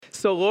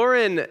So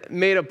Lauren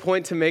made a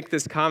point to make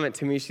this comment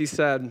to me. She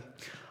said,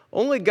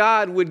 only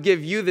God would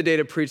give you the day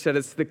to preach that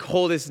it's the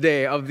coldest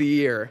day of the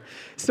year.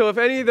 So if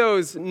any of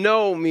those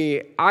know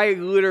me, I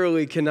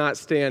literally cannot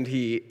stand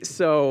heat.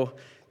 So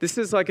this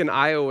is like an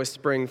Iowa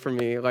spring for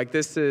me. Like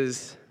this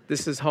is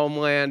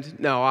homeland.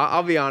 No,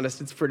 I'll be honest,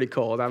 it's pretty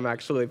cold. I'm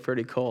actually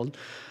pretty cold.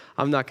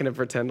 I'm not going to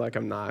pretend like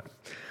I'm not.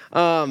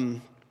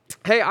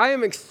 Hey, I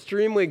am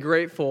extremely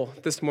grateful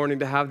this morning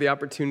to have the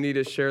opportunity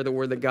to share the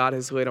word that God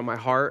has laid on my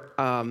heart.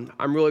 I'm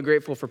really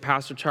grateful for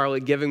Pastor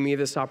Charlie giving me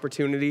this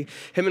opportunity.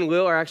 Him and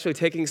Lil are actually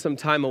taking some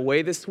time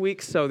away this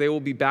week, so they will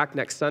be back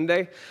next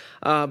Sunday.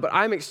 But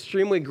I'm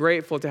extremely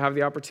grateful to have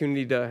the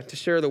opportunity to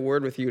share the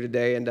word with you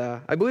today. And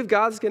I believe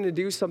God's going to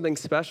do something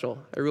special.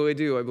 I really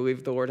do. I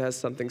believe the Lord has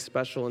something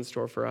special in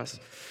store for us.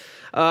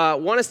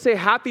 Want to say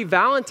happy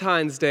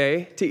Valentine's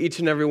Day to each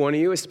and every one of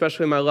you,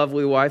 especially my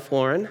lovely wife,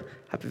 Lauren.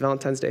 Happy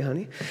Valentine's Day,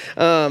 honey.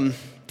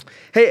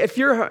 Hey, if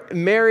you're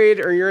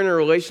married or you're in a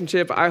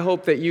relationship, I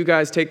hope that you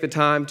guys take the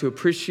time to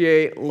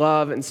appreciate,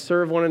 love, and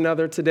serve one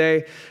another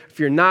today.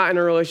 If you're not in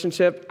a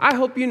relationship, I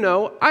hope you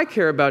know I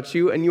care about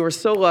you and you are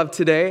so loved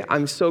today.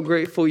 I'm so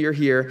grateful you're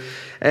here.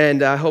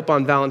 And I hope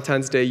on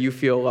Valentine's Day you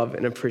feel love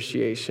and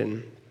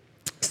appreciation.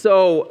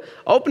 So,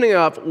 opening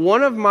up,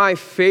 one of my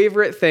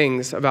favorite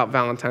things about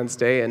Valentine's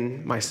Day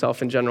and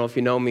myself in general, if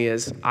you know me,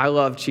 is I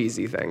love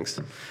cheesy things.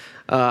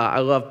 I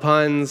love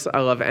puns.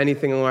 I love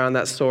anything around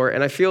that sort.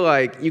 And I feel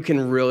like you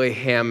can really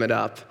ham it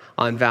up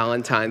on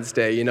Valentine's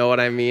Day. You know what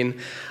I mean?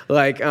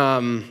 Like,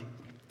 one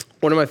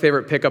of my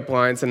favorite pickup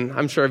lines, and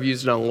I'm sure I've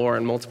used it on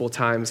Lauren multiple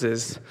times,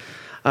 is,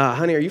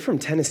 honey, are you from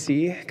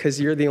Tennessee? Because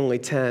you're the only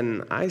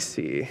 10 I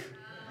see.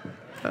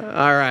 All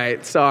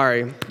right,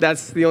 sorry.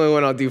 That's the only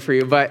one I'll do for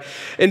you. But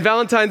in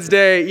Valentine's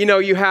Day, you know,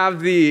 you have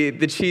the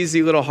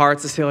cheesy little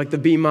hearts that say, like, the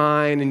be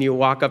mine, and you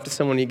walk up to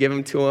someone, you give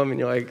them to them, and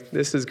you're like,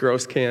 this is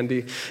gross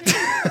candy.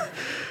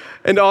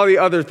 And all the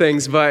other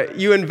things, but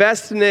you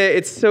invest in it.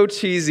 It's so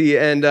cheesy.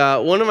 And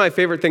one of my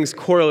favorite things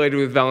correlated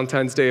with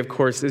Valentine's Day, of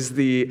course, is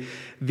the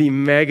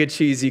mega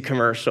cheesy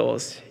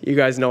commercials. You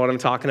guys know what I'm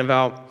talking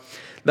about.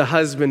 The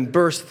husband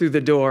bursts through the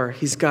door.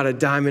 He's got a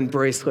diamond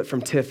bracelet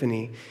from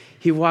Tiffany.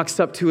 He walks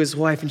up to his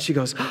wife and she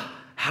goes,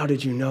 how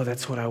did you know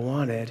that's what I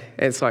wanted?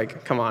 And it's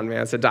like, come on,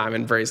 man, it's a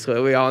diamond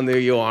bracelet. We all knew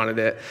you wanted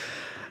it.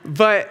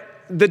 But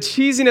the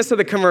cheesiness of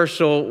the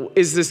commercial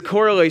is this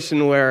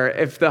correlation where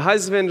if the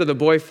husband or the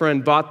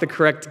boyfriend bought the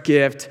correct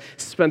gift,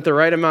 spent the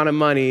right amount of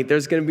money,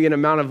 there's going to be an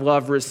amount of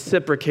love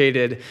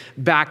reciprocated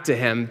back to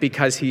him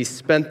because he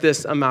spent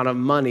this amount of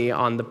money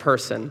on the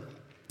person.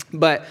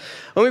 But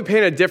let me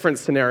paint a different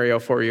scenario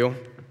for you.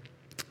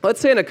 Let's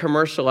say in a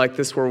commercial like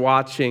this we're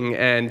watching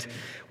and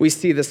we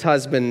see this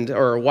husband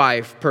or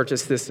wife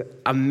purchase this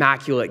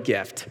immaculate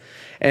gift.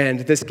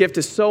 And this gift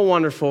is so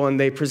wonderful and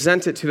they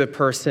present it to the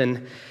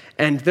person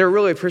and they're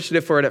really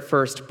appreciative for it at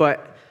first,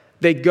 but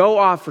they go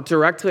off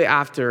directly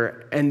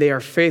after and they are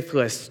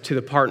faithless to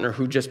the partner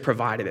who just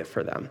provided it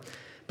for them.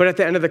 But at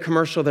the end of the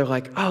commercial, they're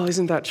like, oh,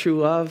 isn't that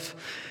true love?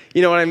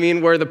 You know what I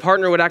mean? Where the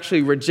partner would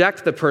actually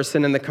reject the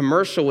person and the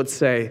commercial would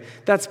say,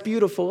 that's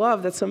beautiful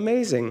love, that's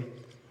amazing.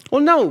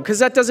 Well, no, because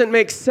that doesn't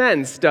make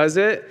sense, does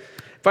it?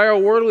 By our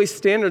worldly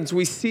standards,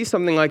 we see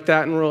something like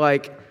that and we're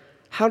like,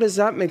 how does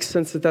that make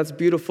sense that that's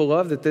beautiful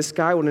love, that this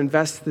guy would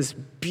invest this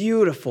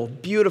beautiful,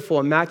 beautiful,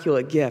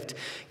 immaculate gift,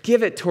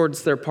 give it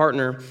towards their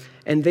partner,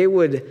 and they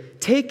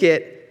would take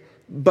it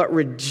but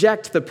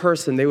reject the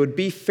person. They would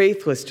be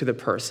faithless to the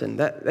person.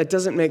 That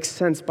doesn't make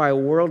sense by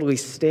worldly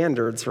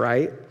standards,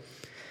 right?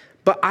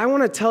 But I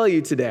want to tell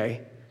you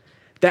today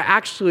that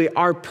actually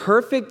our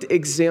perfect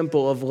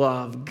example of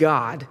love,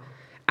 God,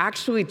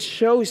 actually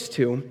chose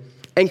to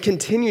and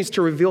continues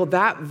to reveal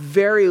that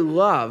very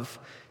love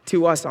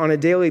to us on a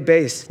daily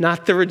basis,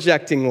 not the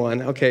rejecting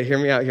one. Okay, hear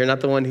me out here, not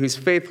the one who's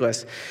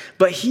faithless.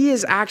 But he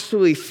is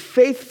actually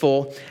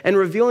faithful and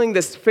revealing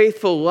this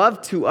faithful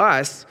love to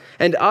us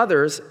and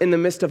others in the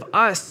midst of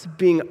us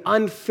being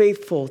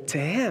unfaithful to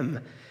him.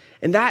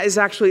 And that is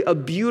actually a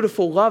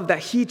beautiful love that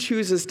he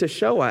chooses to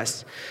show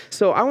us.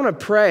 So I want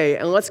to pray,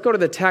 and let's go to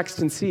the text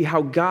and see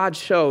how God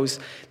shows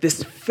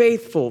this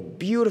faithful,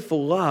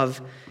 beautiful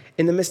love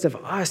in the midst of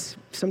us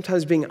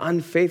sometimes being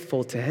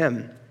unfaithful to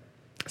him.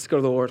 Let's go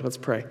to the Lord. Let's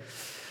pray.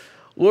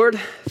 Lord,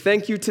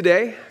 thank you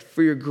today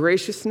for your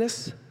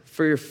graciousness,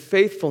 for your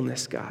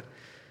faithfulness, God.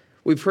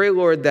 We pray,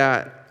 Lord,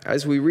 that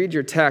as we read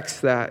your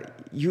text, that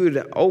you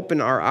would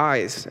open our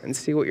eyes and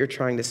see what you're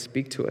trying to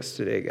speak to us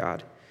today,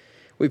 God.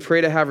 We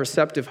pray to have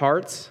receptive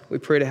hearts. We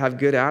pray to have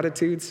good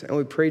attitudes. And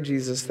we pray,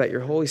 Jesus, that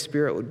your Holy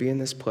Spirit would be in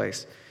this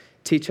place.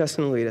 Teach us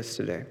and lead us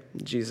today.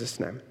 In Jesus'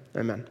 name,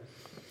 amen.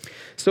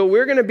 So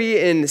we're going to be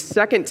in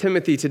 2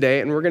 Timothy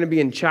today, and we're going to be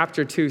in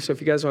chapter 2. So if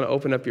you guys want to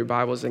open up your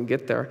Bibles and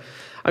get there,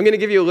 I'm going to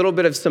give you a little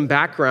bit of some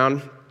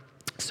background.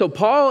 So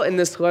Paul, in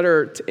this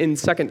letter in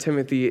 2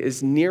 Timothy,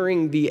 is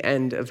nearing the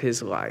end of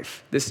his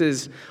life. This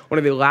is one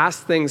of the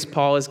last things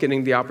Paul is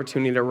getting the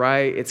opportunity to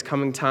write. It's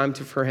coming time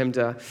for him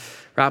to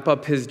wrap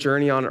up his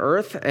journey on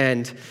earth,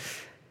 and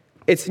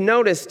it's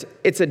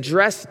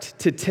addressed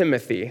to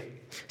Timothy.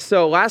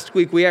 So last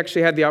week, we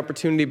actually had the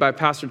opportunity by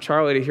Pastor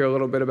Charlie to hear a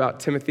little bit about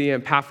Timothy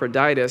and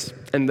Epaphroditus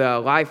and the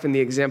life and the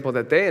example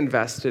that they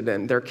invested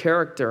in, their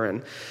character,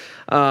 and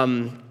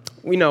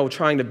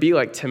trying to be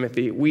like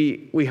Timothy.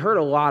 We heard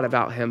a lot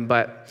about him,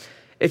 but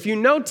if you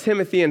know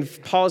Timothy and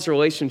Paul's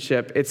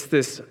relationship, it's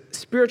this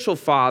spiritual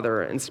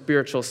father and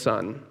spiritual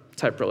son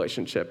type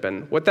relationship.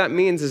 And what that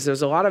means is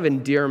there's a lot of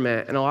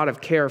endearment and a lot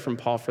of care from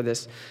Paul for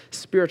this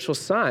spiritual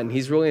son.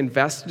 He's really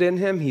invested in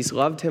him. He's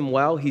loved him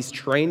well. He's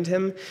trained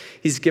him.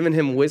 He's given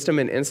him wisdom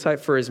and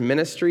insight for his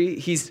ministry.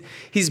 He's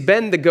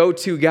been the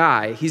go-to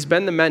guy. He's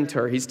been the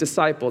mentor. He's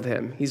discipled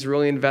him. He's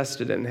really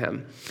invested in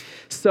him.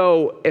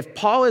 So if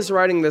Paul is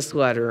writing this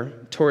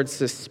letter towards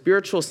this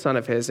spiritual son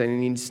of his,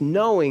 and he's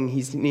knowing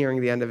he's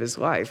nearing the end of his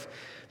life,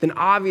 then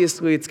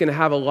obviously it's going to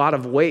have a lot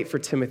of weight for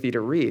Timothy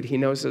to read. He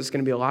knows there's going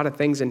to be a lot of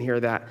things in here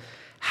that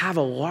have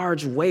a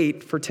large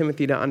weight for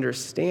Timothy to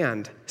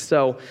understand.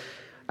 So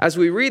as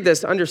we read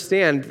this,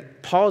 understand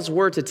Paul's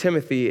word to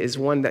Timothy is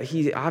one that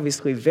he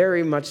obviously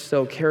very much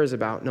so cares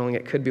about, knowing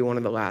it could be one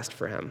of the last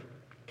for him.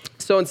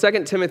 So in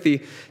 2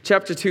 Timothy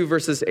chapter 2,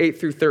 verses 8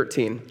 through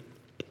 13,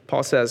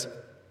 Paul says,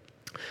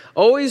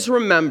 "Always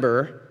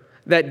remember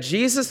that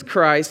Jesus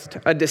Christ,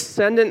 a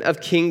descendant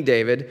of King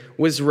David,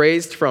 was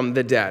raised from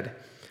the dead.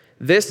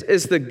 This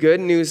is the good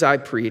news I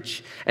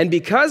preach. And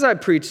because I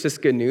preach this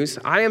good news,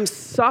 I am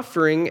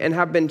suffering and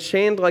have been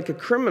chained like a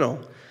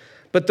criminal.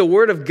 But the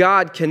word of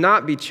God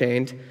cannot be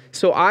chained,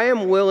 so I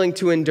am willing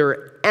to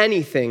endure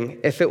anything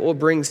if it will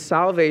bring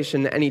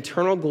salvation and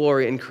eternal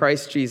glory in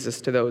Christ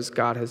Jesus to those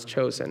God has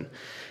chosen.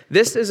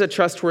 This is a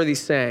trustworthy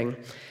saying.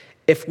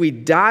 If we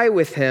die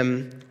with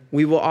him,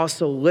 we will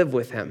also live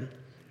with him.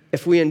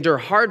 If we endure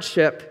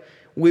hardship,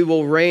 we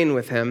will reign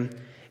with him.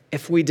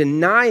 If we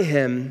deny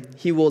him,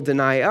 he will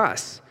deny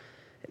us.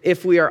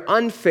 If we are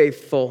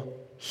unfaithful,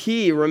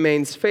 he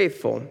remains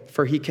faithful,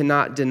 for he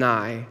cannot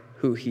deny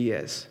who he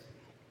is."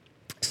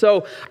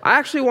 So I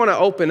actually want to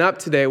open up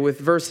today with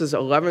verses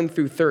 11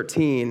 through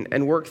 13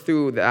 and work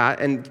through that,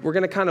 and we're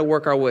going to kind of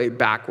work our way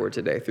backward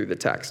today through the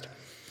text.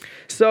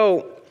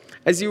 So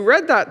as you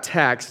read that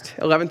text,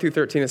 11 through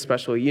 13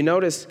 especially, you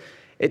notice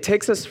it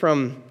takes us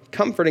from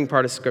comforting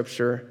part of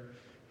Scripture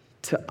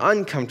to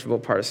uncomfortable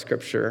part of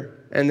Scripture,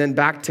 and then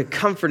back to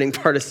comforting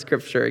part of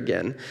Scripture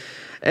again.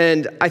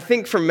 And I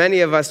think for many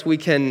of us, we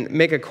can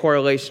make a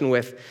correlation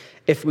with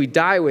if we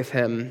die with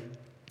him,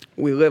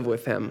 we live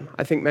with him.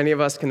 I think many of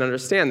us can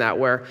understand that,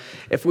 where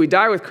if we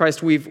die with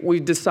Christ,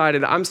 we've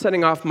decided, I'm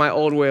setting off my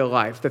old way of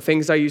life. The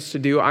things I used to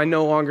do, I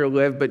no longer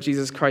live, but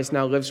Jesus Christ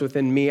now lives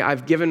within me.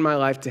 I've given my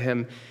life to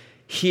him.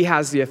 He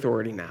has the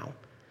authority now.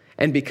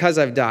 And because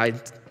I've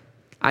died,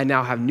 I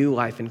now have new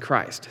life in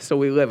Christ. So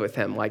we live with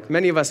him. Like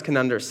many of us can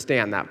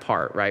understand that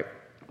part, right?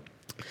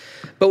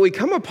 But we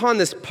come upon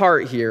this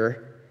part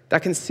here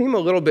that can seem a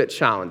little bit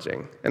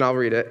challenging, and I'll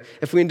read it.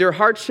 If we endure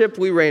hardship,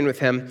 we reign with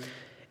him.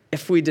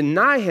 If we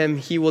deny him,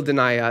 he will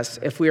deny us.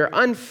 If we are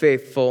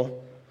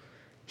unfaithful,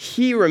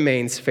 he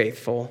remains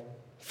faithful,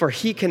 for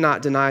he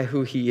cannot deny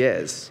who he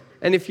is.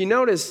 And if you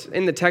notice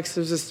in the text,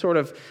 there's this sort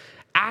of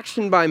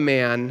action by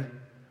man,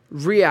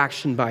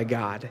 reaction by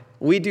God.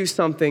 We do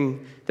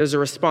something, there's a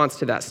response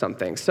to that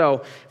something.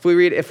 So if we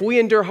read, if we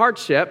endure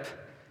hardship,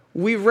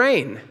 we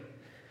reign.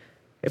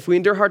 If we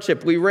endure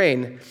hardship, we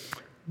reign.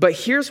 But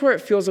here's where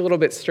it feels a little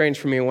bit strange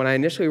for me. When I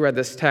initially read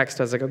this text,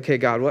 I was like, okay,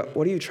 God,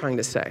 what are you trying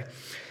to say?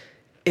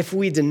 If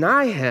we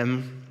deny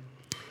him,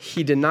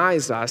 he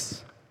denies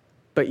us.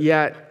 But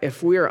yet,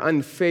 if we are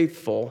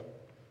unfaithful,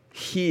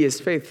 he is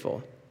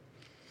faithful.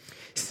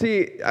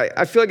 See,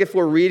 I feel like if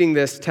we're reading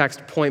this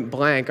text point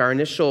blank, our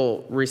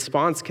initial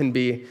response can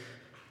be,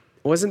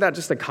 wasn't that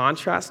just a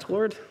contrast,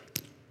 Lord?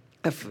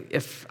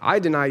 If I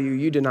deny you,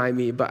 you deny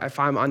me, but if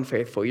I'm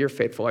unfaithful, you're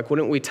faithful. Like,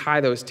 wouldn't we tie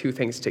those two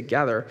things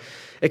together?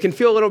 It can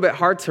feel a little bit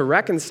hard to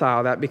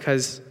reconcile that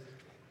because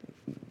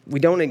we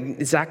don't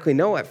exactly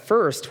know at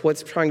first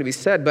what's trying to be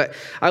said. But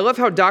I love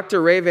how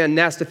Dr. Ray Van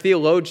Nest, a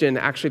theologian,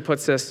 actually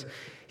puts this.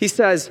 He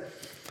says,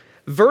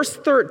 verse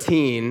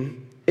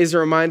 13 is a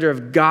reminder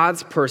of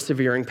God's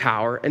persevering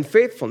power and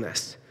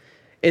faithfulness.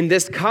 In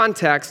this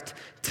context,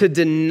 to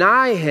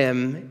deny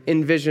him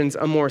envisions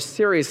a more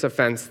serious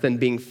offense than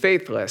being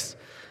faithless.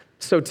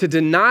 So to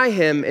deny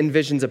him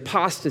envisions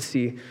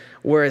apostasy,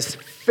 whereas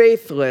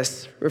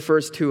faithless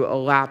refers to a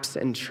lapse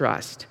in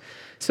trust.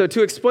 So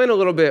to explain a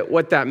little bit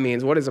what that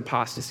means, what is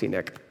apostasy,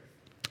 Nick?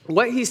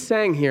 What he's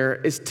saying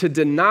here is to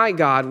deny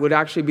God would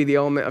actually be the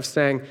element of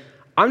saying,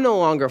 I'm no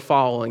longer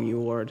following you,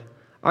 Lord.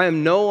 I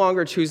am no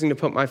longer choosing to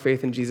put my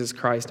faith in Jesus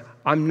Christ.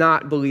 I'm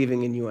not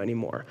believing in you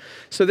anymore.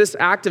 So this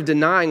act of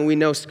denying, we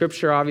know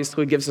Scripture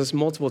obviously gives us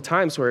multiple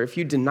times where if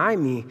you deny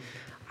me,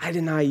 I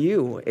deny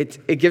you.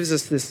 It gives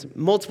us this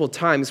multiple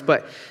times,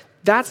 but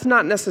that's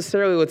not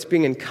necessarily what's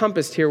being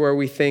encompassed here where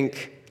we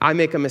think, I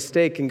make a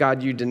mistake and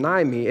God, you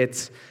deny me.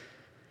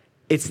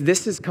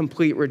 This is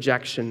complete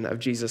rejection of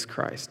Jesus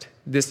Christ.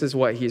 This is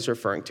what he's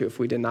referring to. If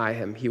we deny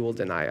him, he will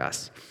deny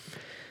us.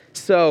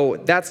 So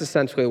that's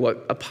essentially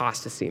what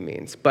apostasy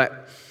means.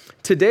 But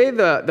today,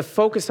 the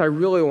focus I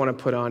really want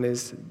to put on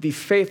is the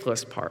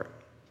faithless part.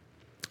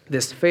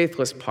 this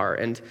faithless part.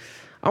 And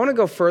I want to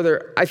go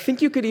further. I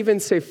think you could even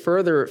say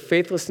further,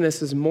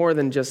 faithlessness is more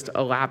than just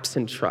a lapse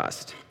in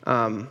trust.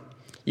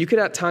 You could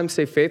at times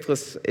say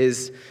faithless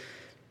is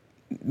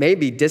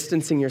maybe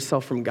distancing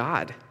yourself from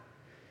God.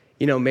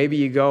 Maybe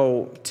you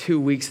go 2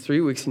 weeks,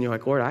 3 weeks, and you're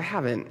like, Lord, I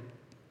haven't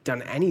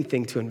done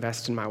anything to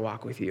invest in my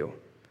walk with you.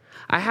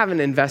 I haven't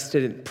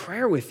invested in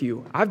prayer with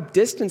you. I've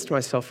distanced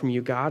myself from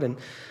you, God.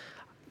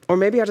 Or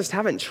maybe I just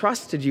haven't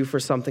trusted you for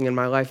something in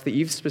my life that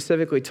you've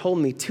specifically told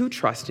me to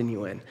trust in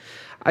you in.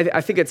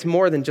 I think it's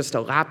more than just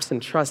a lapse in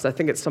trust. I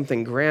think it's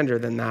something grander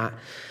than that.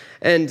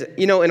 And,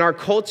 in our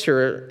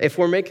culture, if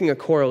we're making a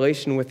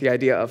correlation with the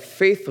idea of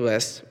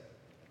faithless,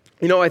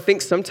 I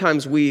think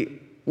sometimes we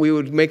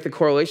would make the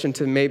correlation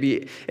to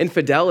maybe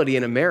infidelity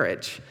in a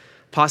marriage.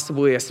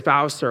 Possibly a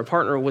spouse or a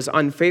partner was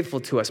unfaithful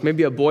to us.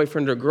 Maybe a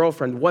boyfriend or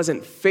girlfriend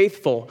wasn't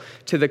faithful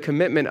to the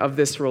commitment of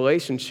this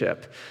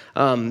relationship.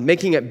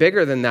 Making it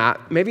bigger than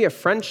that, maybe a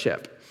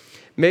friendship.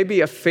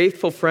 Maybe a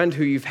faithful friend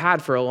who you've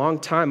had for a long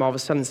time all of a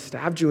sudden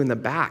stabbed you in the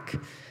back.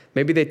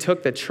 Maybe they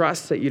took the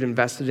trust that you'd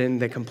invested in,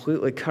 they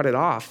completely cut it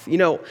off.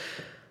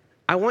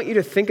 I want you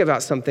to think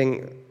about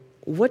something.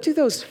 What do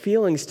those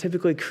feelings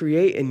typically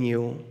create in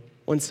you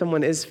when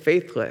someone is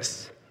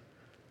faithless?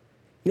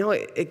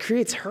 It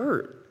creates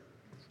hurt.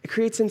 It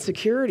creates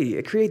insecurity.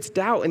 It creates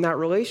doubt in that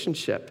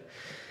relationship.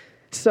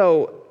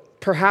 So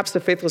perhaps the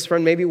faithless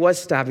friend maybe was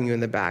stabbing you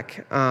in the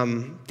back.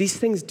 These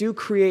things do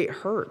create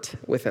hurt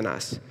within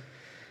us.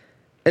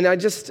 And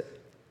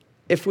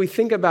if we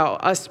think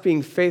about us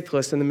being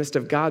faithless in the midst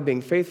of God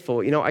being faithful,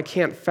 I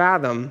can't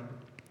fathom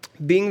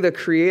being the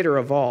creator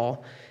of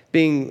all,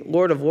 being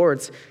Lord of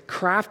Lords,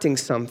 crafting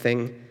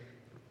something,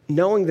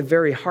 knowing the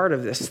very heart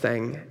of this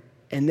thing,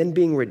 and then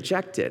being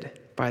rejected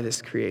by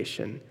this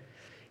creation.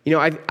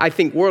 I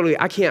think worldly,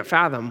 I can't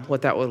fathom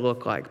what that would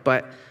look like.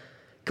 But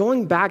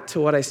going back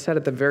to what I said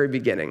at the very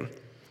beginning,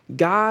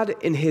 God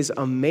in his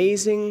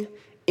amazing,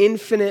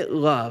 infinite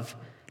love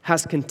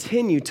has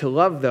continued to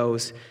love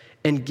those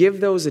and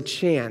give those a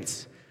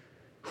chance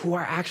who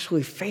are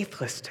actually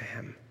faithless to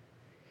him.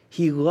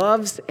 He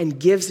loves and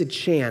gives a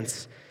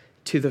chance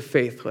to the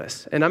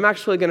faithless. And I'm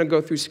actually going to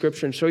go through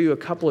Scripture and show you a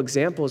couple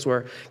examples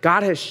where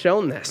God has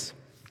shown this.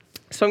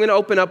 So I'm going to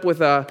open up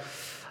with a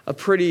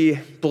pretty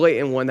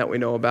blatant one that we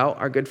know about,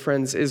 our good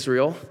friends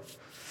Israel.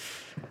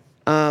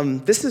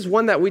 This is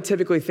one that we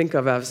typically think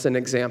of as an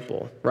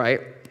example, right?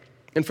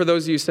 And for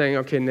those of you saying,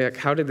 okay, Nick,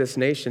 how did this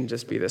nation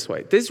just be this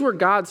way? These were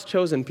God's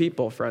chosen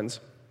people, friends.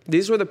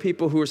 These were the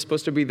people who were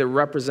supposed to be the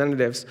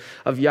representatives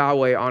of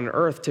Yahweh on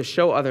earth to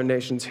show other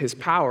nations his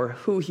power,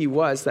 who he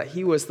was, that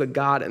he was the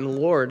God and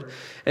Lord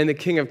and the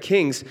King of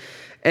Kings.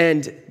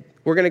 And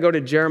we're going to go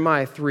to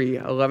Jeremiah 3,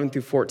 11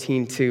 through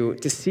 14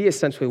 to see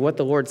essentially what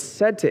the Lord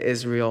said to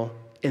Israel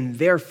in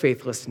their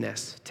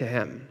faithlessness to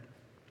him.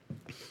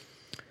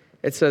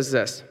 It says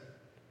this,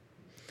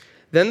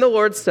 "Then the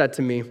Lord said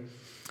to me,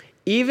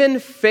 even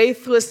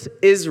faithless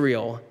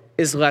Israel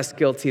is less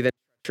guilty than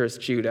treacherous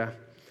Judah.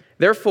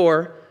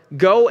 Therefore,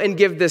 go and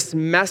give this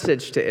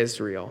message to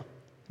Israel.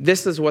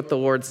 This is what the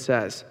Lord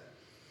says.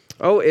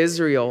 O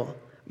Israel,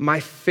 my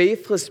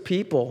faithless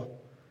people,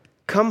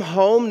 come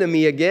home to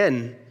me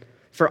again,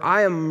 for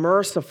I am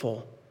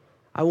merciful.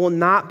 I will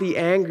not be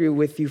angry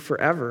with you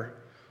forever.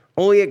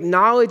 Only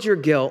acknowledge your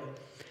guilt.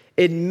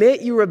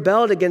 Admit you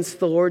rebelled against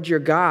the Lord your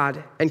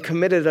God and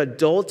committed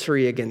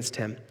adultery against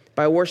him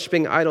by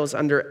worshiping idols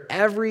under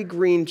every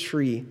green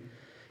tree.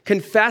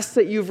 Confess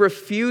that you've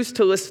refused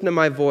to listen to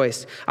my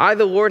voice. I,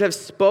 the Lord, have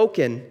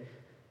spoken.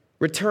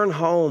 Return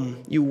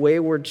home, you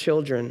wayward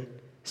children,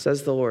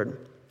 says the Lord,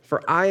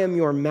 for I am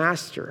your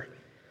master.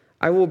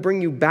 I will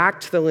bring you back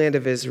to the land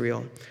of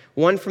Israel,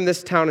 one from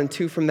this town and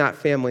two from that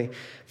family,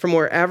 from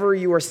wherever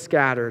you are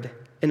scattered,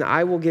 and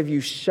I will give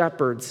you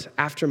shepherds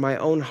after my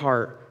own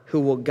heart who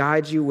will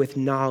guide you with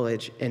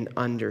knowledge and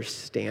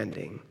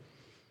understanding."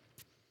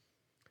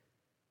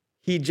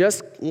 He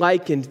just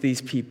likened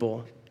these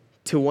people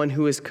to one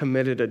who has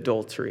committed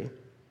adultery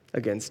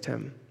against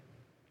him,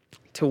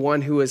 to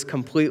one who has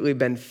completely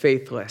been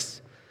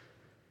faithless.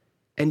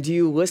 And do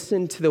you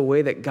listen to the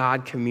way that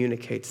God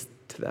communicates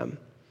to them?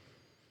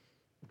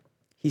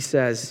 He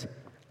says,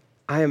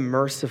 I am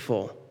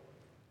merciful.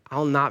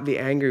 I'll not be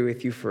angry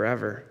with you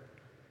forever.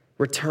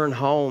 Return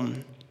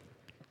home.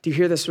 Do you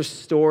hear this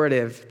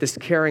restorative, this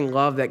caring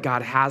love that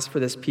God has for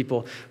this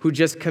people who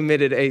just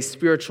committed a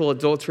spiritual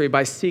adultery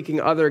by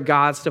seeking other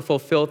gods to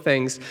fulfill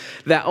things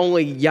that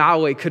only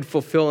Yahweh could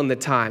fulfill in the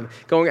time,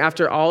 going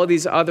after all of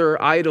these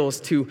other idols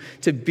to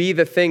be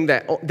the thing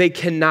that they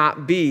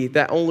cannot be,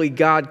 that only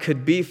God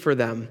could be for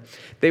them.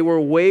 They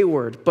were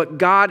wayward, but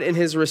God in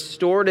his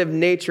restorative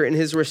nature, in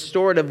his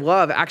restorative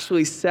love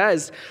actually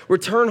says,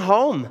 return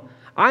home.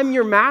 I'm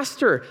your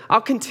master.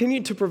 I'll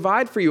continue to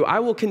provide for you. I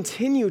will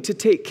continue to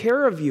take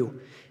care of you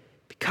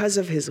because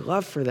of his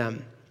love for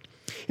them.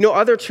 You know,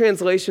 other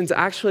translations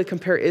actually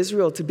compare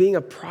Israel to being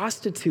a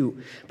prostitute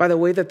by the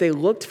way that they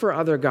looked for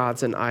other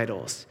gods and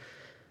idols.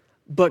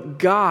 But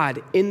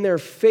God, in their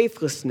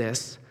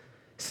faithlessness,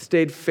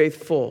 stayed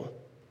faithful.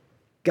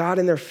 God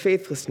in their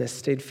faithlessness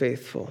stayed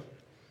faithful.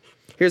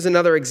 Here's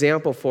another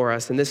example for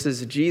us, and this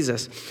is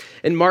Jesus.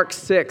 In Mark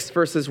 6,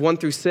 verses 1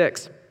 through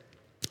 6,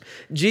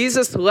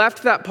 Jesus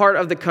left that part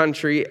of the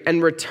country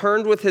and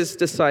returned with his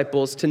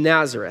disciples to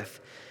Nazareth,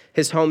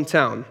 his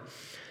hometown.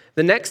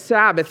 The next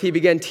Sabbath, he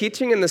began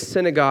teaching in the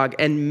synagogue,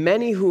 and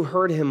many who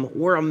heard him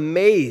were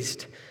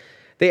amazed.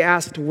 They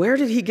asked, "Where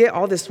did he get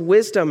all this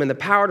wisdom and the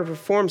power to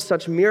perform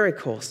such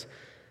miracles?"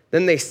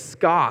 Then they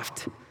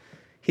scoffed.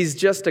 "He's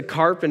just a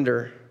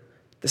carpenter,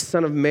 the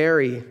son of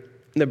Mary,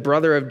 and the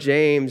brother of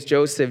James,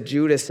 Joseph,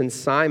 Judas, and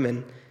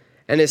Simon,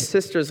 and his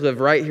sisters live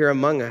right here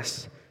among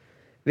us."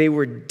 They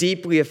were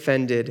deeply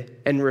offended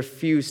and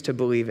refused to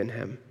believe in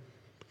him.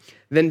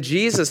 Then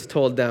Jesus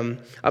told them,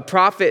 "A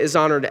prophet is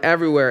honored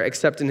everywhere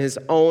except in his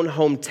own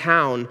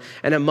hometown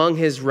and among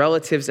his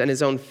relatives and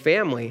his own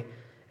family."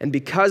 And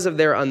because of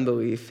their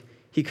unbelief,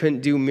 he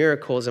couldn't do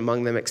miracles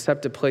among them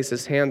except to place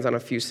his hands on a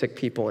few sick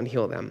people and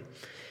heal them.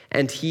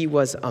 And he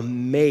was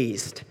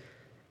amazed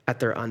at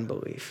their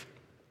unbelief.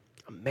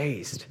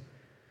 Amazed.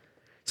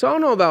 So I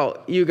don't know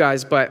about you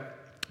guys, but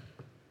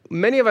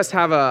many of us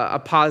have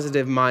a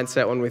positive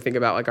mindset when we think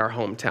about like our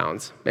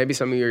hometowns. Maybe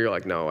some of you are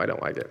like, no, I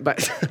don't like it.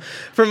 But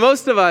for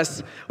most of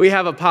us, we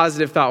have a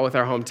positive thought with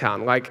our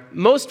hometown. Like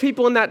most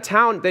people in that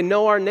town, they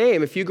know our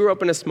name. If you grew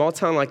up in a small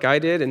town like I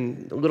did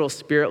in little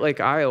Spirit Lake,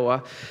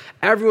 Iowa,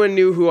 everyone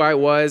knew who I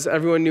was.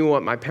 Everyone knew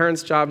what my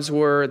parents' jobs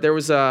were. There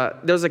was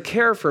a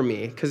care for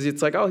me because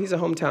it's like, oh, he's a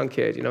hometown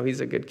kid. He's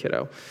a good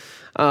kiddo.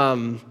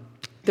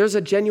 There's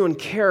a genuine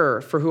care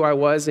for who I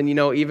was. And,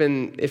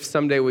 even if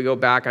someday we go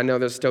back, I know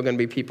there's still going to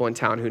be people in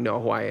town who know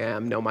who I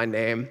am, know my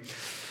name.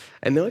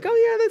 And they're like, oh,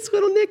 yeah, that's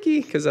little Nikki,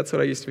 because that's what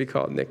I used to be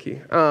called,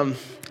 Nikki.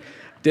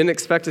 Didn't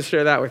expect to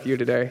share that with you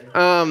today.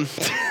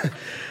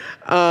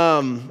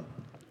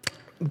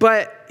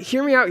 But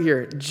hear me out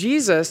here.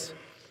 Jesus,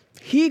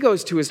 he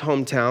goes to his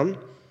hometown.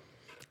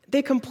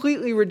 They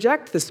completely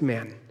reject this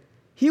man.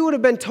 He would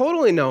have been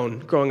totally known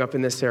growing up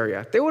in this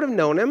area. They would have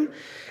known him.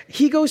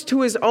 He goes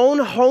to his own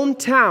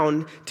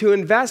hometown to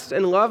invest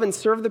and love and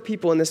serve the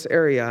people in this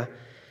area,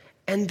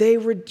 and they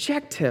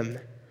reject him.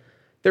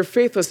 They're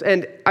faithless.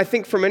 And I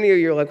think for many of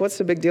you, you're like, what's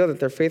the big deal that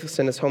they're faithless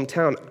in his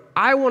hometown?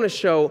 I want to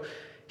show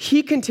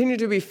he continued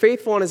to be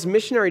faithful on his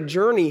missionary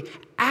journey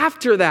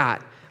after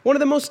that. One of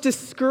the most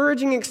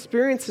discouraging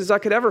experiences I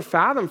could ever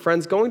fathom,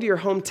 friends, going to your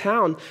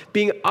hometown,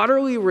 being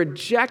utterly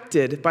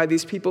rejected by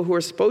these people who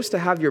are supposed to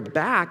have your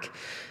back,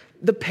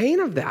 the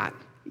pain of that,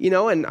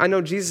 and I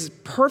know Jesus is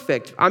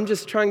perfect. I'm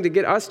just trying to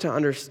get us to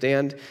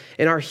understand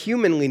in our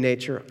humanly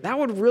nature, that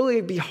would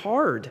really be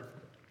hard.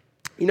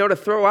 To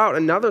throw out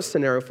another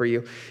scenario for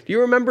you. Do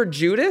you remember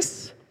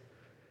Judas?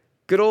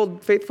 Good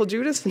old faithful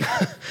Judas?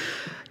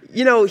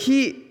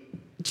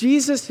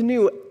 Jesus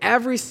knew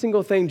every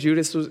single thing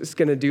Judas was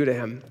going to do to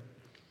him.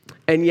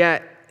 And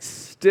yet,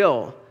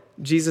 still,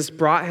 Jesus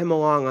brought him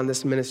along on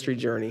this ministry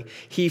journey.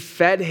 He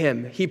fed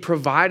him. He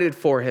provided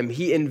for him.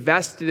 He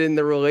invested in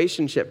the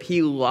relationship.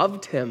 He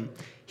loved him.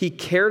 He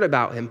cared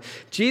about him.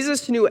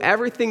 Jesus knew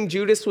everything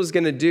Judas was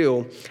going to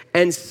do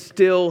and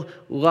still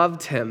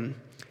loved him.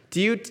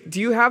 Do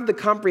you have the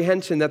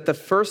comprehension that the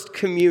first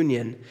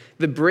communion,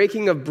 the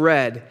breaking of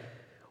bread,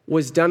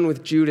 was done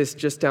with Judas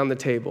just down the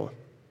table?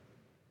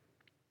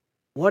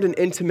 What an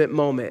intimate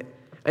moment.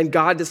 And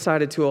God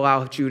decided to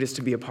allow Judas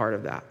to be a part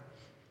of that.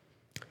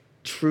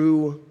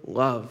 True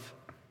love.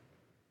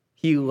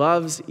 He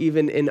loves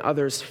even in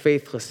others'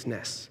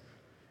 faithlessness.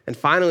 And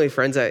finally,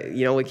 friends,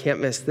 we can't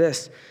miss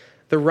this.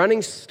 The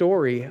running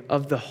story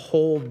of the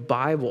whole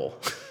Bible.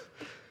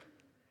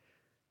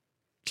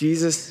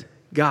 Jesus,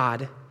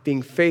 God,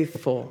 being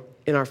faithful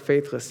in our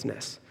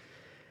faithlessness.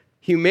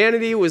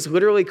 Humanity was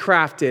literally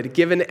crafted,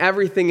 given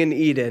everything in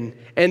Eden,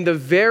 and the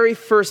very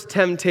first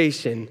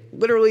temptation,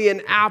 literally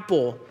an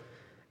apple,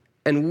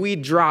 and we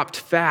dropped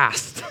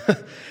fast.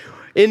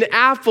 An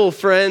apple,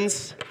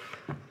 friends.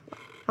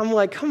 I'm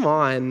like, come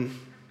on.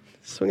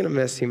 So I'm going to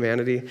miss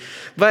humanity.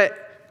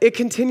 But it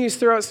continues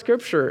throughout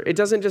Scripture. It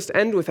doesn't just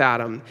end with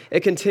Adam.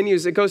 It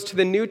continues. It goes to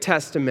the New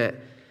Testament.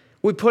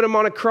 We put him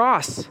on a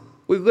cross.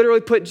 We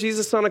literally put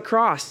Jesus on a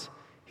cross.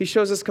 He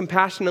shows us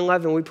compassion and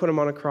love, and we put him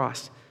on a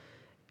cross.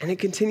 And it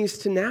continues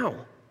to now.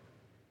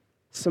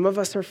 Some of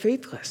us are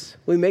faithless.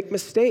 We make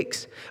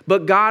mistakes.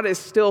 But God is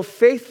still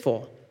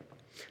faithful.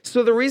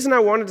 So the reason I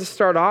wanted to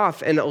start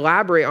off and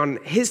elaborate on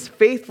his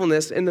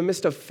faithfulness in the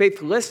midst of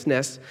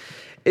faithlessness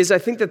is I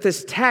think that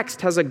this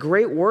text has a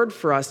great word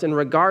for us in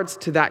regards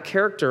to that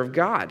character of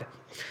God.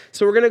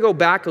 So we're going to go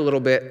back a little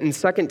bit in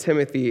 2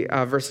 Timothy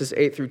verses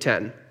 8 through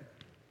 10.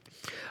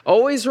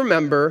 Always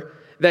remember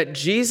that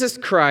Jesus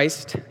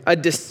Christ, a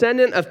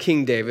descendant of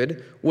King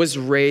David, was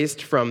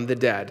raised from the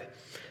dead.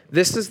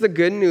 This is the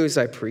good news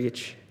I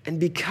preach. And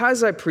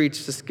because I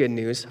preach this good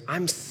news,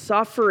 I'm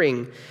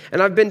suffering,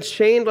 and I've been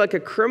chained like a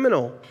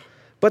criminal.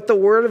 But the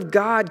word of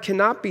God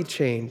cannot be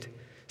chained.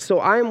 So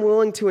I am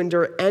willing to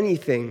endure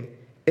anything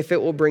if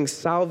it will bring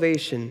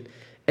salvation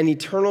and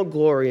eternal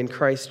glory in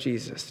Christ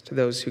Jesus to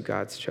those who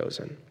God's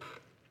chosen.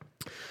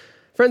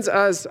 Friends,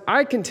 as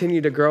I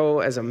continue to grow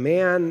as a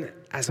man,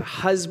 as a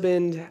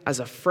husband, as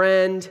a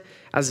friend,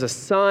 as a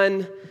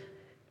son,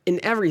 in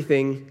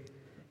everything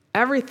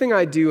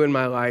I do in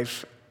my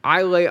life,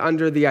 I lay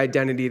under the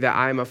identity that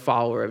I'm a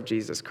follower of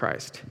Jesus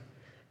Christ.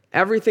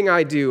 Everything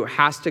I do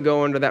has to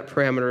go under that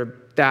parameter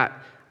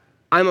that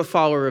I'm a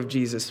follower of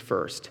Jesus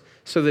first.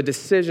 So the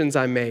decisions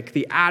I make,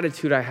 the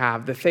attitude I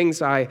have, the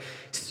things I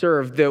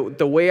serve,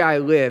 the way I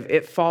live,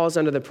 it falls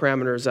under the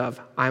parameters of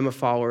I'm a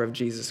follower of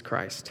Jesus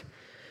Christ.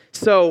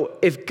 So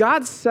if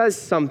God says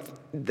something,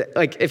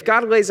 like if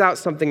God lays out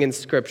something in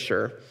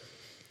Scripture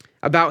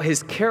about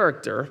his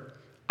character,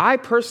 I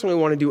personally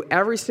want to do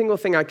every single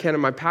thing I can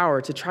in my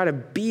power to try to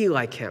be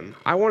like him.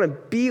 I want to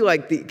be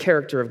like the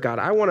character of God.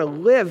 I want to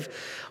live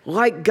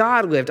like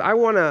God lived. I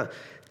want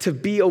to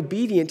be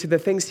obedient to the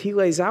things he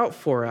lays out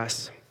for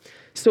us.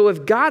 So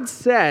if God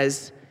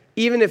says,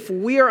 even if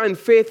we are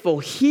unfaithful,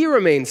 he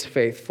remains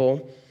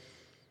faithful,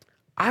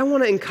 I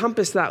want to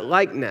encompass that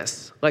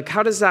likeness. Like,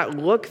 how does that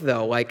look,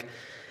 though?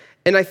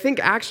 And I think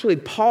actually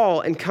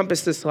Paul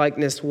encompassed this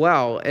likeness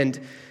well.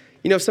 And,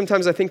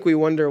 sometimes I think we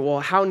wonder,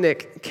 well, how,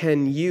 Nick,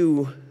 can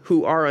you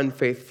who are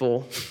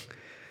unfaithful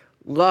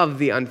love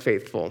the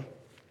unfaithful?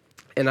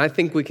 And I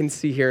think we can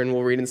see here, and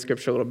we'll read in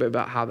Scripture a little bit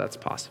about how that's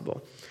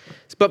possible.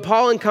 But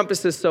Paul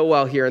encompasses so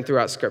well here and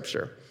throughout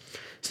Scripture.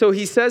 So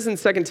he says in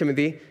 2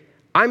 Timothy,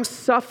 I'm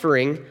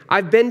suffering,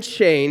 I've been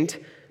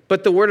chained,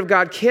 but the word of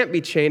God can't be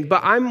chained,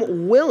 but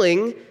I'm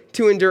willing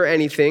to endure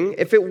anything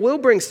if it will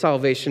bring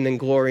salvation and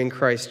glory in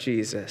Christ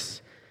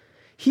Jesus.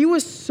 He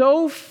was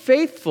so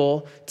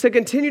faithful to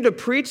continue to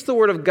preach the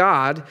word of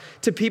God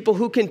to people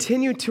who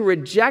continue to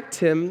reject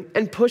him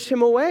and push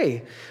him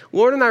away.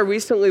 Lauren and I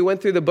recently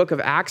went through the book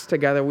of Acts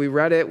together. We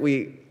read it.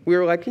 We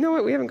were like, you know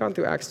what? We haven't gone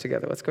through Acts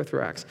together. Let's go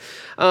through Acts.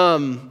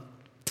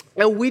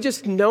 And we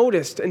just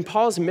noticed in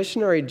Paul's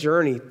missionary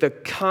journey, the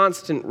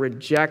constant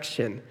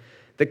rejection,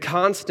 the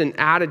constant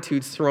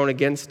attitudes thrown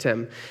against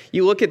him.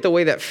 You look at the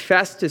way that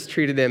Festus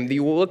treated him.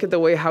 You look at the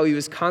way how he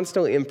was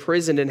constantly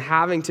imprisoned and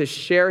having to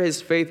share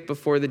his faith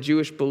before the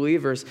Jewish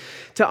believers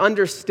to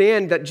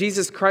understand that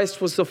Jesus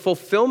Christ was the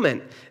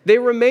fulfillment. They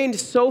remained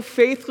so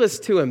faithless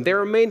to him. They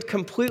remained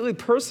completely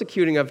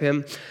persecuting of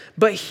him,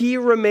 but he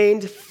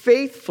remained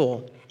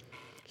faithful.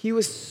 He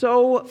was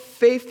so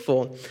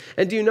faithful.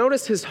 And do you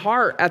notice his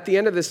heart at the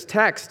end of this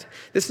text?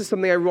 This is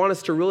something I want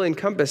us to really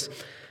encompass.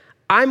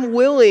 I'm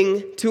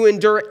willing to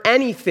endure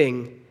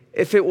anything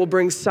if it will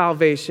bring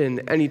salvation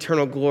and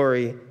eternal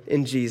glory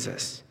in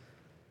Jesus.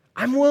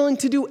 I'm willing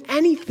to do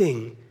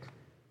anything,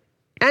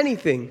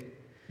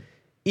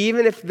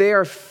 even if they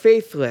are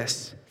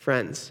faithless,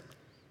 friends.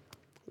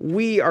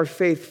 We are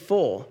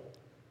faithful.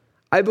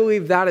 I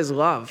believe that is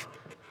love.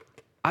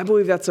 I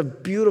believe that's a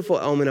beautiful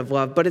element of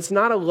love, but it's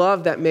not a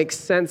love that makes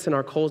sense in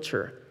our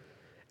culture.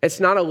 It's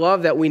not a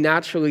love that we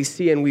naturally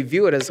see and we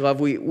view it as love.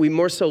 We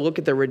more so look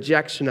at the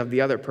rejection of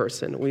the other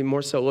person. We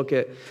more so look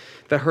at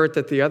the hurt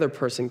that the other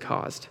person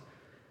caused.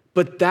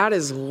 But that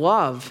is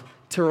love,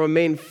 to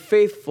remain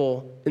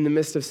faithful in the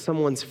midst of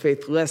someone's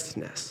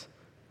faithlessness.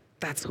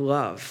 That's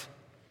love.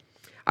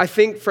 I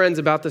think, friends,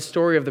 about the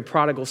story of the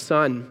prodigal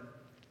son.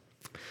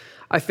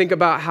 I think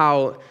about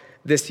how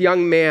this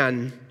young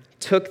man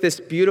took this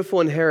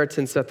beautiful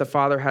inheritance that the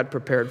father had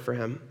prepared for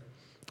him.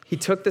 He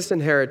took this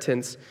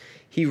inheritance,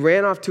 he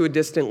ran off to a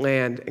distant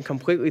land and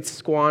completely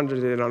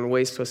squandered it on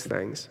wasteless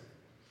things.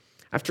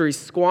 After he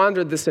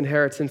squandered this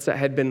inheritance that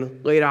had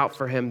been laid out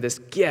for him, this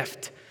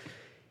gift,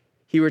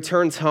 he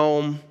returns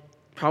home,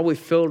 probably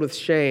filled with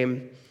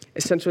shame,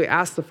 essentially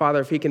asks the father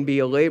if he can be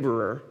a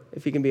laborer,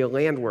 if he can be a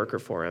land worker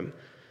for him.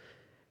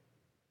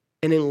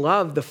 And in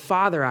love, the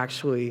father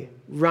actually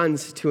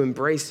runs to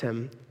embrace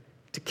him,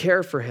 to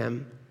care for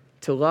him,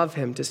 to love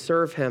him, to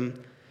serve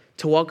him,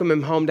 to welcome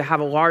him home, to have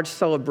a large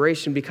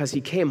celebration because he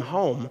came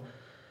home.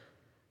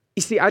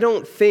 You see, I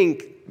don't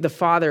think the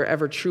father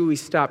ever truly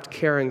stopped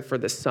caring for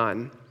the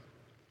son.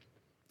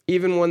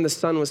 Even when the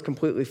son was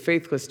completely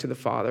faithless to the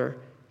father,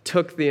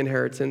 took the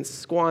inheritance,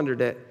 squandered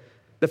it,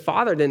 the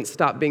father didn't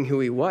stop being who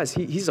he was.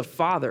 He's a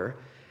father.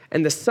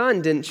 And the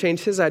son didn't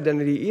change his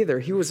identity either.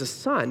 He was a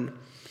son.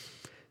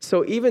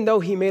 So even though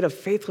he made a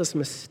faithless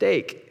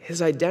mistake,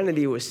 his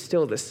identity was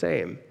still the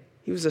same.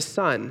 He was a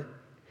son,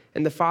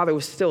 and the father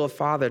was still a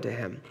father to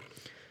him.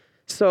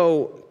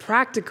 So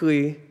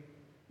practically,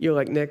 you're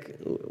like, Nick,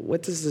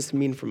 what does this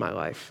mean for my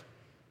life?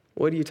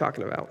 What are you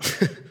talking about?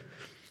 You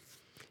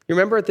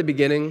remember at the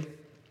beginning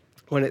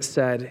when it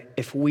said,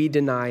 if we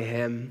deny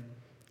him,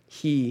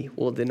 he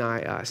will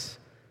deny us.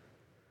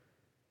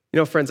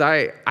 Friends,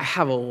 I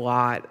have a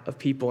lot of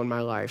people in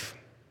my life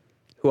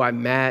who I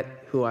met,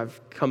 who I've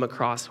come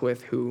across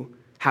with, who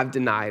have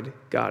denied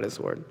God as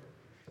Lord,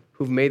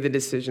 who've made the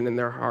decision in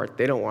their heart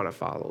they don't want to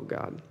follow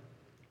God.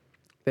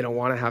 They don't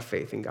want to have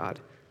faith in God.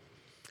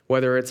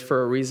 Whether it's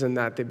for a reason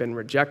that they've been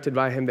rejected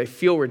by him, they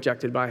feel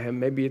rejected by him.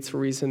 Maybe it's a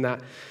reason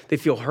that they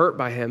feel hurt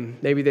by him.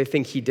 Maybe they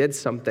think he did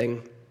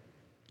something.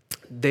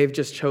 They've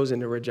just chosen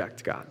to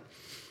reject God.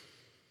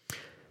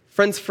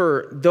 Friends,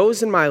 for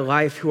those in my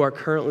life who are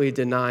currently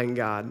denying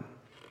God,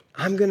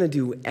 I'm going to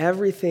do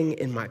everything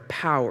in my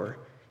power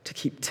to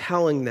keep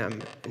telling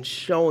them and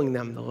showing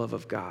them the love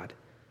of God.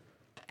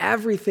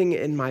 Everything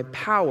in my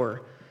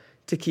power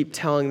to keep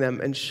telling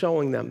them and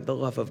showing them the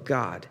love of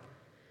God.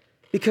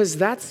 Because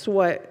that's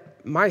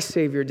what my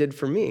Savior did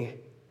for me.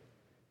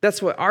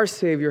 That's what our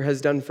Savior has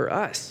done for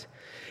us.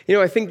 You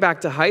know, I think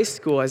back to high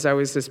school as I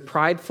was this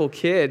prideful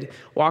kid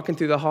walking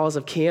through the halls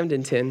of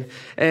Camdenton,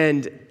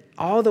 and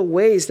all the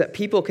ways that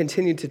people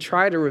continued to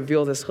try to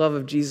reveal this love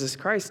of Jesus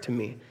Christ to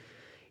me.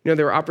 You know,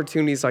 there were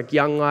opportunities like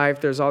Young Life.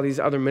 There's all these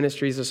other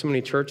ministries. There's so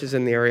many churches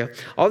in the area.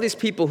 All these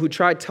people who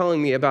tried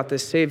telling me about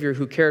this Savior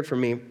who cared for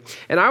me.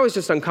 And I was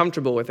just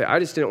uncomfortable with it. I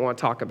just didn't want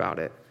to talk about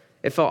it.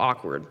 It felt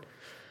awkward.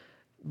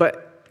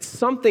 But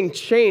something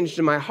changed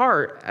in my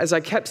heart as I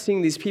kept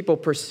seeing these people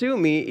pursue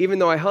me, even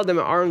though I held them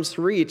at arm's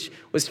reach,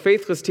 was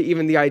faithless to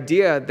even the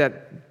idea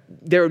that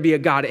there would be a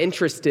God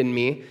interest in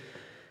me.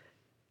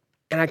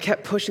 And I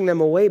kept pushing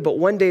them away. But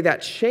one day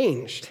that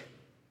changed.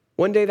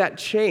 One day that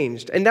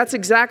changed. And that's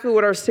exactly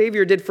what our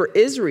Savior did for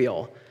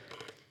Israel.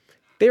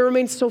 They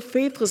remained so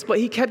faithless, but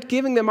he kept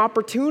giving them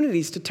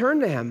opportunities to turn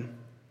to him.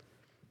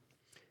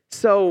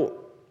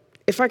 So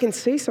if I can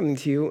say something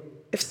to you,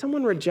 if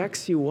someone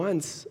rejects you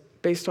once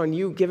based on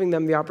you giving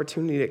them the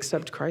opportunity to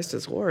accept Christ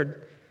as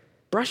Lord,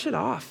 brush it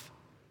off.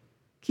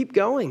 Keep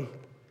going.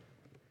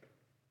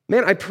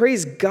 Man, I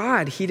praise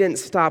God he didn't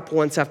stop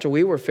once after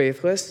we were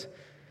faithless.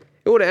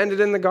 It would have ended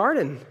in the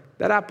garden.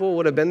 That apple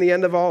would have been the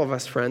end of all of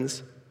us,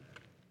 friends.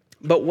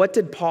 But what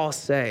did Paul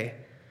say?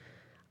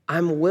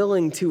 I'm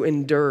willing to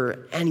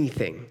endure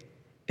anything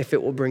if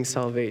it will bring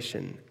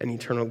salvation and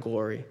eternal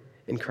glory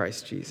in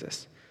Christ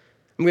Jesus.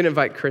 I'm going to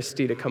invite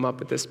Christy to come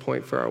up at this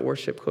point for our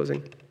worship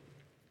closing.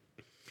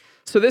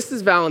 So this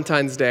is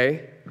Valentine's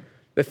Day.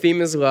 The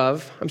theme is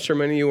love. I'm sure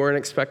many of you weren't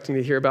expecting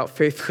to hear about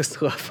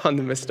faithless love on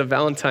the midst of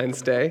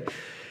Valentine's Day.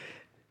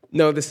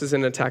 No, this is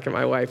an attack on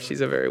my wife.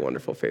 She's a very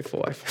wonderful,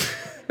 faithful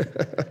wife.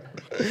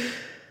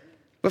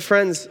 But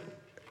friends,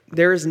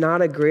 there is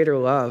not a greater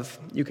love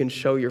you can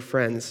show your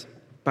friends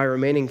by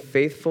remaining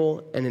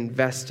faithful and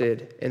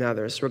invested in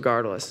others,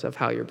 regardless of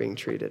how you're being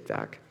treated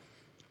back.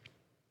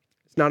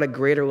 It's not a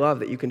greater love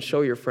that you can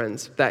show your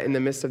friends that in the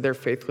midst of their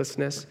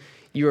faithlessness,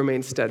 you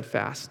remain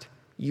steadfast,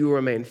 you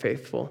remain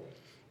faithful,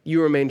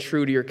 you remain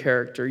true to your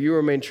character, you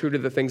remain true to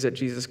the things that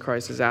Jesus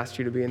Christ has asked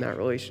you to be in that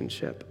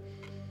relationship.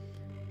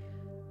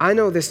 I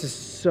know this is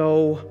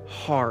so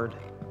hard,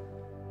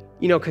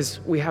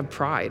 because we have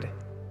pride.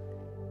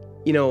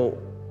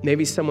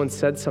 Maybe someone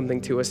said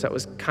something to us that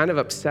was kind of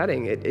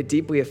upsetting. It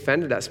deeply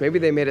offended us. Maybe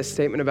they made a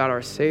statement about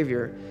our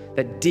Savior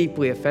that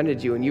deeply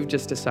offended you, and you've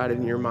just decided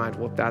in your mind,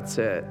 well, that's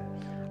it.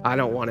 I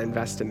don't want to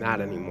invest in that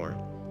anymore.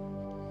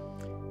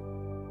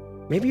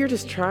 Maybe you're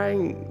just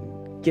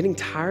getting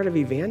tired of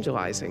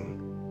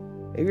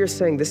evangelizing. Maybe you're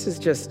saying, this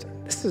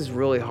is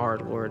really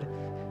hard, Lord.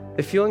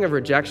 The feeling of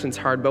rejection's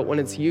hard, but when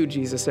it's you,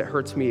 Jesus, it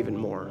hurts me even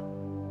more.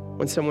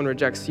 When someone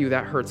rejects you,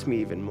 that hurts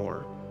me even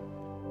more.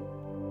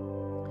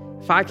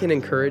 If I can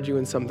encourage you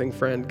in something,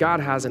 friend, God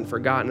hasn't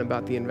forgotten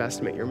about the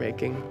investment you're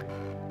making.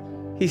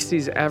 He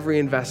sees every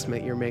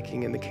investment you're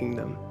making in the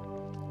kingdom.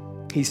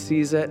 He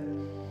sees it,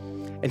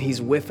 and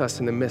he's with us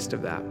in the midst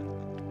of that.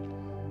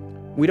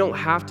 We don't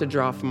have to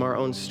draw from our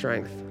own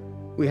strength.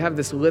 We have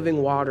this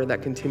living water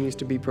that continues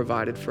to be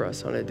provided for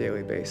us on a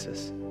daily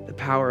basis, the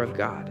power of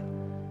God.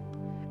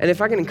 And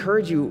if I can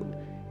encourage you,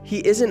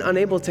 he isn't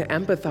unable to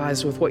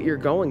empathize with what you're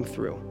going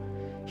through.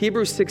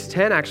 Hebrews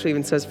 6:10 actually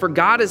even says, for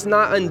God is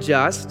not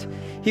unjust.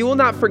 He will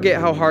not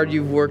forget how hard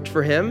you've worked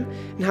for him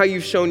and how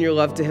you've shown your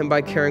love to him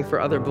by caring for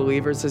other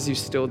believers as you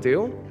still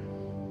do.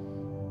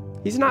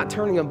 He's not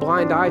turning a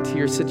blind eye to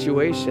your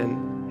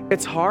situation.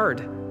 It's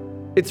hard.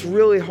 It's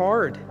really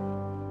hard.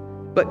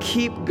 But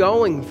keep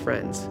going,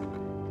 friends.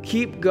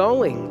 Keep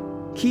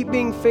going. Keep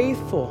being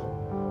faithful.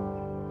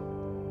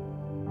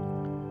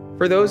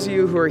 For those of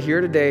you who are here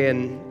today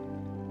and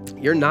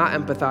you're not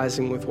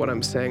empathizing with what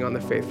I'm saying on the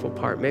faithful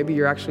part. Maybe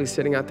you're actually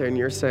sitting out there and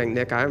you're saying,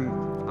 Nick, I'm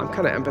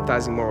kind of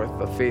empathizing more with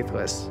the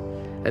faithless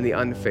and the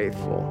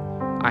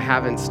unfaithful. I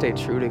haven't stayed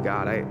true to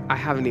God. I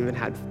haven't even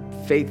had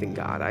faith in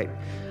God.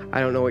 I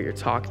don't know what you're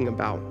talking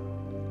about.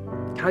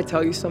 Can I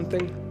tell you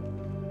something?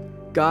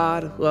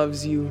 God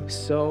loves you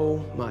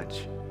so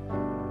much.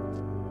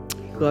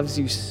 He loves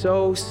you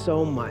so,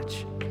 so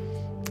much.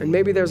 And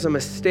maybe there's a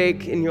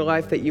mistake in your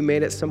life that you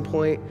made at some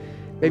point.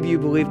 Maybe you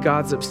believe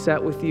God's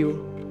upset with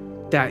you,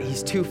 that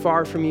he's too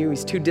far from you,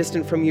 he's too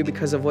distant from you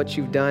because of what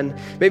you've done.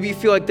 Maybe you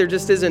feel like there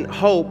just isn't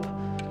hope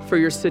for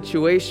your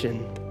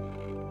situation.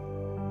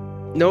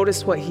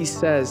 Notice what he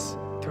says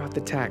throughout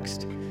the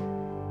text.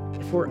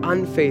 If we're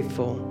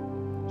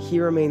unfaithful,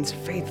 he remains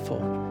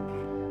faithful.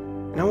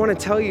 And I want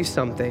to tell you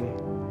something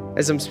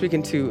as I'm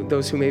speaking to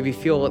those who maybe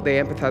feel that they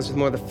empathize with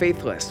more of the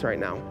faithless right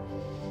now.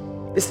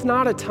 It's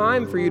not a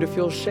time for you to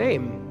feel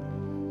shame.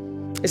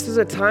 This is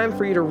a time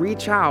for you to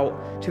reach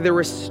out to the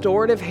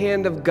restorative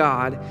hand of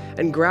God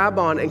and grab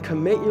on and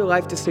commit your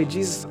life to say,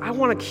 Jesus, I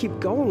want to keep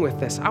going with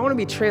this. I want to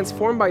be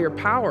transformed by your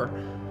power.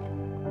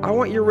 I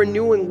want your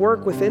renewing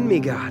work within me,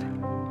 God.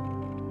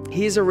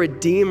 He's a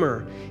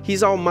redeemer.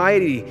 He's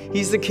almighty.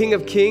 He's the King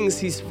of Kings.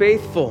 He's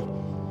faithful.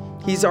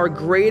 He's our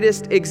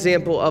greatest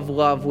example of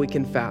love we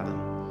can fathom.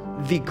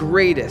 The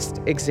greatest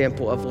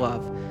example of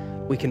love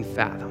we can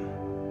fathom.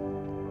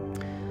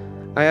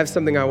 I have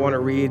something I want to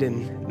read,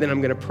 and then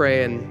I'm going to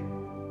pray. And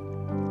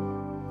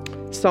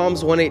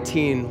Psalms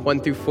 118,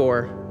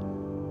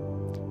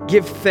 1-4.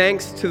 Give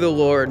thanks to the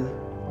Lord,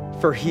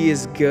 for he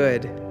is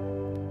good.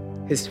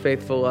 His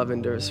faithful love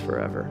endures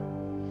forever.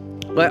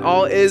 Let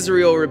all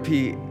Israel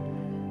repeat,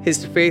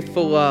 his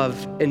faithful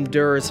love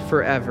endures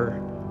forever.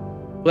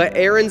 Let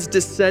Aaron's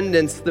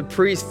descendants, the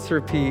priests,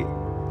 repeat,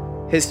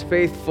 his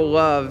faithful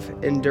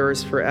love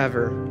endures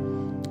forever.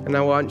 And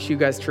I want you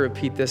guys to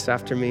repeat this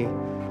after me.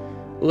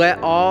 Let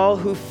all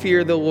who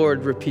fear the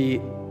Lord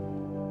repeat,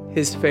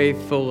 his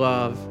faithful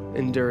love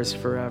endures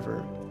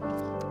forever.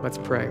 Let's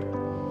pray.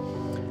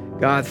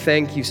 God,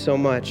 thank you so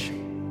much.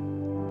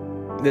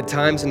 The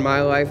times in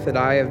my life that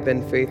I have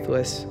been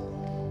faithless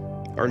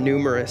are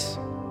numerous.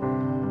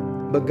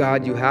 But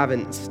God, you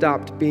haven't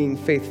stopped being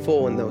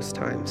faithful in those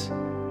times.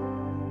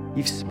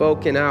 You've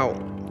spoken out,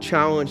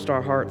 challenged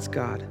our hearts,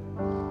 God.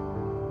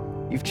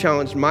 You've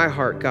challenged my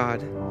heart,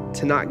 God,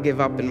 to not give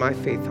up in my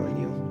faith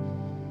on you.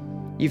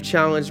 You've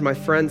challenged my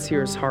friends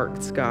here's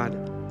hearts,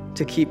 God,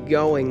 to keep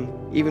going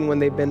even when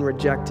they've been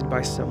rejected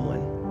by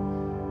someone.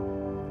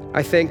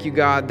 I thank you,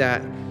 God,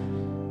 that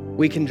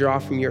we can draw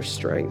from your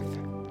strength.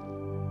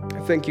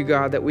 I thank you,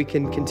 God, that we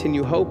can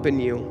continue hope in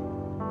you.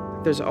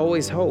 There's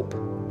always hope.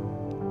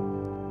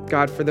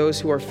 God, for those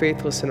who are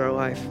faithless in our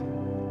life,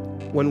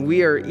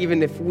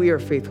 even if we are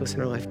faithless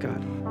in our life,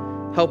 God,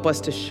 help us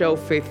to show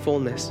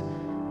faithfulness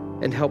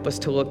and help us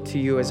to look to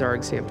you as our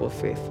example of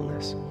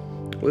faithfulness.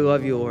 We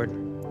love you, Lord.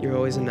 You're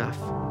always enough.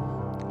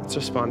 Let's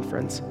respond,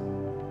 friends.